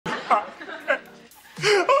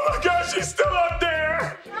Oh my gosh, she's still up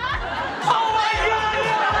there!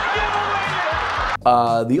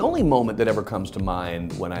 The only moment that ever comes to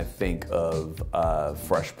mind when I think of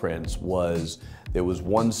Fresh Prince was there was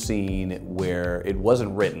one scene where it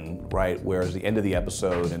wasn't written, right? Where it was the end of the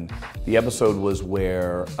episode, and the episode was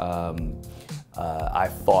where I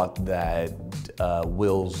thought that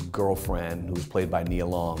Will's girlfriend, who was played by Nia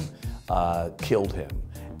Long, killed him.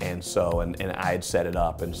 And so, and I had set it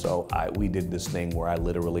up, and so we did this thing where I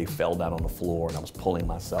literally fell down on the floor and I was pulling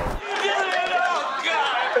myself.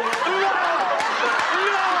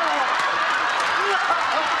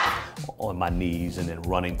 On my knees, and then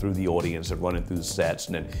running through the audience and running through the sets,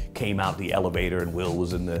 and then came out the elevator and Will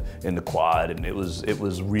was in the quad, and it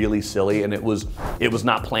was really silly, and it was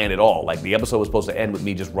not planned at all. Like, the episode was supposed to end with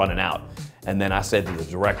me just running out, and then I said to the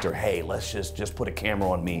director, hey, let's just put a camera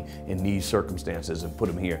on me in these circumstances and put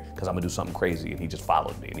him here because I'm gonna do something crazy, and he just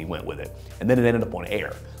followed me and he went with it, and then it ended up on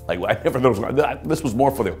air. Like, I never thought this was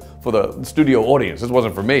more for the studio audience. This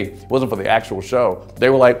wasn't for me. It wasn't for the actual show. They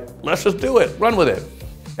were like, let's just do it, run with it.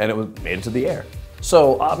 And it was made it to the air.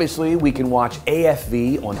 So obviously we can watch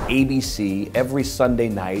AFV on ABC every Sunday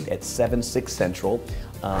night at 7, 6 Central.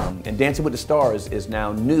 And Dancing with the Stars is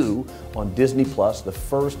now new on Disney Plus, the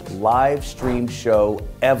first live stream show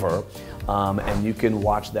ever. And you can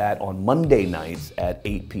watch that on Monday nights at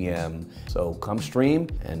 8 p.m. So come stream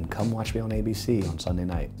and come watch me on ABC on Sunday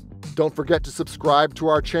night. Don't forget to subscribe to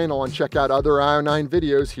our channel and check out other IO9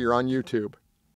 videos here on YouTube.